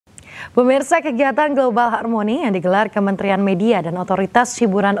Pemirsa, kegiatan Global Harmoni yang digelar Kementerian Media dan Otoritas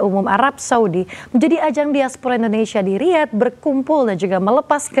Hiburan Umum Arab Saudi menjadi ajang Diaspora Indonesia di Riyadh berkumpul dan juga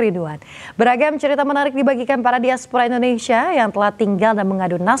melepas kerinduan. Beragam cerita menarik dibagikan para diaspora Indonesia yang telah tinggal dan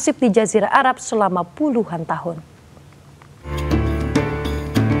mengadu nasib di Jazirah Arab selama puluhan tahun.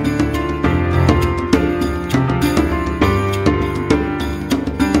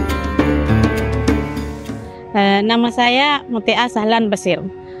 Nama saya Mutia Sahlan Basir.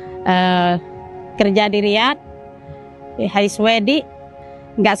 Kerja di Riyadh, high Swedi,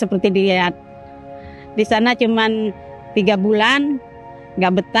 nggak seperti di Riyadh. Di sana cuman 3 bulan,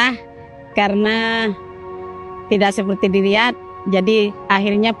 nggak betah karena tidak seperti di Riyadh. Jadi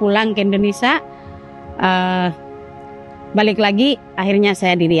akhirnya pulang ke Indonesia, balik lagi, akhirnya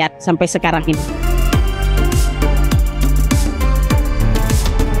saya di Riyadh sampai sekarang ini.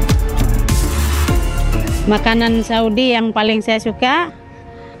 Makanan Saudi yang paling saya suka,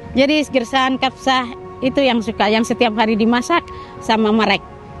 jadi gersan kapsah itu yang suka, yang setiap hari dimasak sama merek.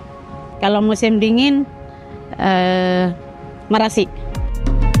 Kalau musim dingin, marasi.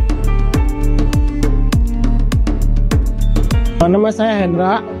 Nama saya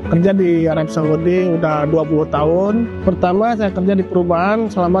Hendra, kerja di Arab Saudi udah 20 tahun. Pertama saya kerja di perumahan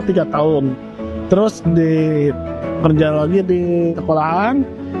selama 3 tahun. Terus kerja lagi di sekolahan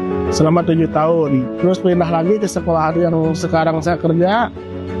selama 7 tahun. Terus pindah lagi ke sekolah yang sekarang saya kerja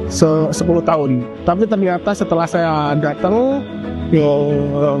 10 tahun. Tapi ternyata setelah saya datang ke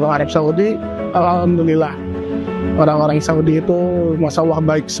Arab Saudi, alhamdulillah orang-orang Saudi itu masya Allah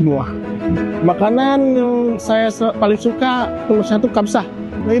baik semua. Makanan yang saya paling suka menurut saya itu kapsah.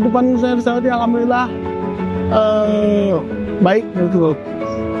 Kehidupan saya di Saudi alhamdulillah baik gitu.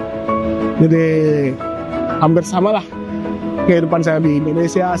 Jadi hampir sama lah kehidupan saya di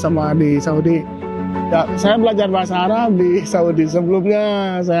Indonesia sama di Saudi. Ya, saya belajar bahasa Arab di Saudi.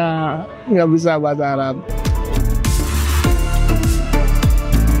 Sebelumnya saya nggak bisa bahasa Arab.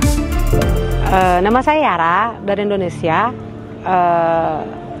 Nama saya Yara dari Indonesia.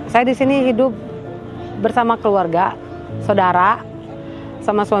 Saya di sini hidup bersama keluarga, saudara,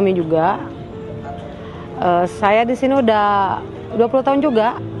 sama suami juga. Saya di sini udah 20 tahun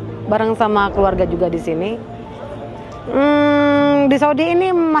juga, bareng sama keluarga juga di sini. Di Saudi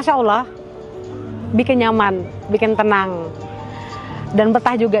ini masya Allah bikin nyaman, bikin tenang, dan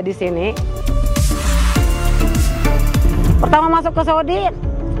betah juga di sini. Pertama masuk ke Saudi,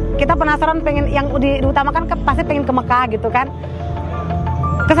 kita penasaran pengen yang diutamakan pasti pengen ke Mekah gitu kan.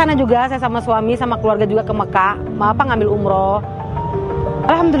 Kesana juga saya sama suami sama keluarga juga ke Mekah, ngambil umroh.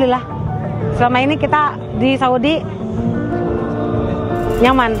 Alhamdulillah selama ini kita di Saudi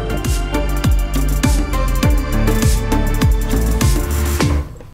nyaman.